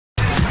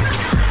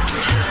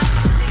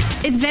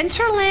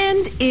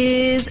Adventureland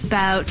is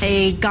about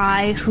a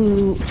guy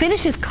who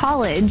finishes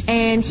college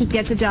and he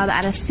gets a job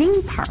at a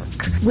theme park,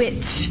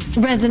 which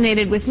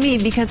resonated with me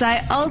because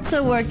I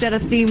also worked at a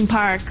theme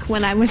park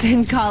when I was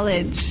in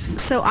college.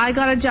 So I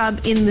got a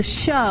job in the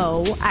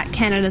show at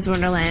Canada's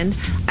Wonderland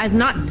as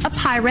not a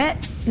pirate,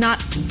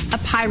 not a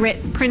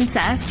pirate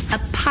princess, a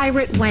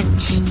pirate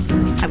wench.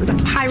 I was a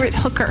pirate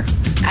hooker.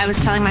 I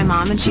was telling my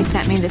mom and she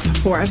sent me this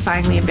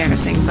horrifyingly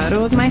embarrassing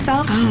photo of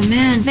myself. Oh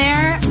man.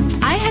 There,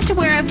 I had to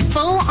wear a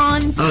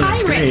full-on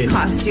pirate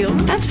costume.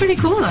 That's pretty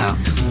cool though.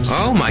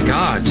 Oh my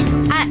god.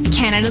 At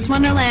Canada's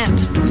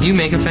Wonderland. You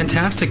make a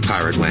fantastic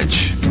pirate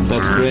wench.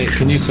 That's great.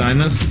 Can you sign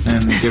this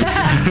and give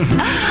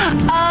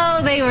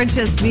Oh, they were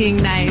just being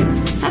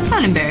nice. That's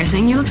not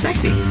embarrassing. You look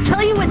sexy.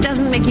 Tell you what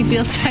doesn't make you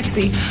feel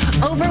sexy.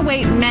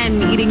 Overweight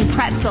men eating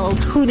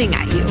pretzels hooting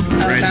at you.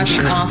 Oh, that's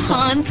awful.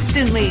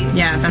 Constantly.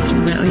 Yeah, that's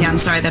really, I'm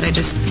sorry that I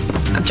just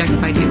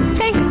objectified you.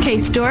 Thanks, Kay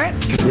Stewart.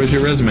 Where's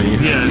your resume?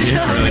 Yeah,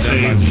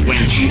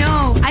 wench.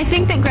 No, I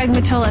think that Greg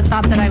Mottola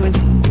thought that I was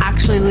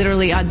actually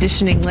literally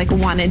auditioning, like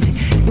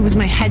it was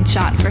my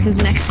headshot for his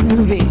next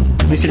movie.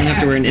 At least you didn't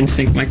have to wear an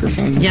in-sync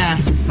microphone. Yeah.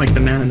 Like the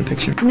man in the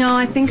picture. No,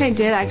 I think I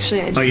did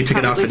actually. Oh, you took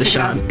it off for the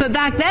shot. But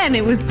back then,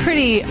 it was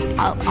pretty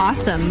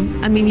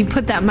awesome. I mean, you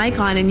put that mic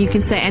on and you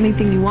can say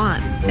anything you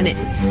want, and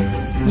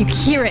you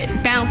hear it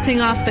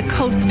bouncing off the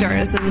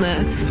coasters and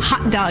the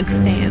hot dog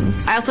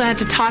stands. I also had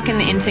to talk in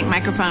the in-sync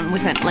microphone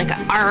with like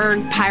an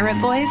arg pirate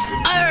voice.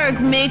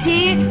 Arg,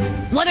 matey!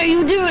 What are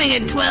you doing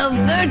at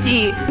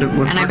 12:30?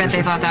 And I bet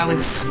they thought that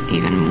was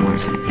even more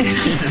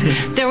sexy.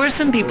 There were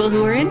some people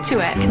who were into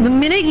it. The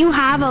minute you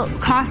have a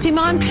costume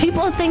on,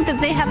 people think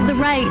that they have the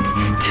right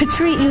to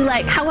treat you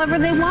like however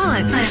they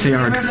want. Say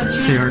arg.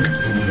 Say arg.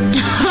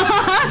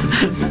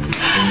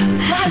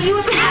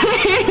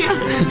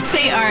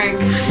 Say arg.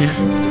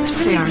 Yeah.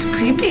 It's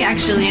creepy,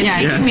 actually. It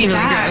takes me really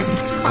back.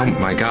 Oh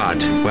my god.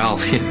 Well,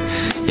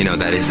 you know,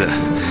 that is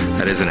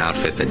an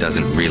outfit that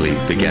doesn't really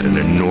beget an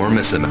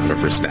enormous amount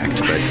of respect,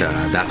 but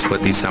that's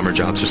what these summer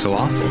jobs are so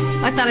awful.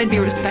 I thought I'd be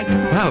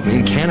respectable. Wow,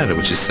 in Canada,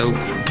 which is so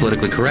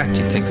politically correct,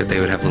 you'd think that they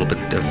would have a little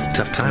bit of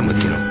tough time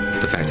with,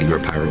 the fact that you're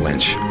a pirate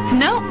wench.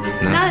 No,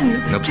 none.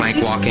 No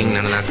plank walking,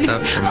 none of that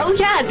stuff? Oh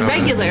yeah,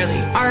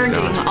 regularly.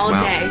 Arguing all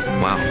Wow. day.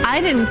 Wow.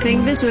 I didn't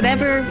think this would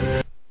ever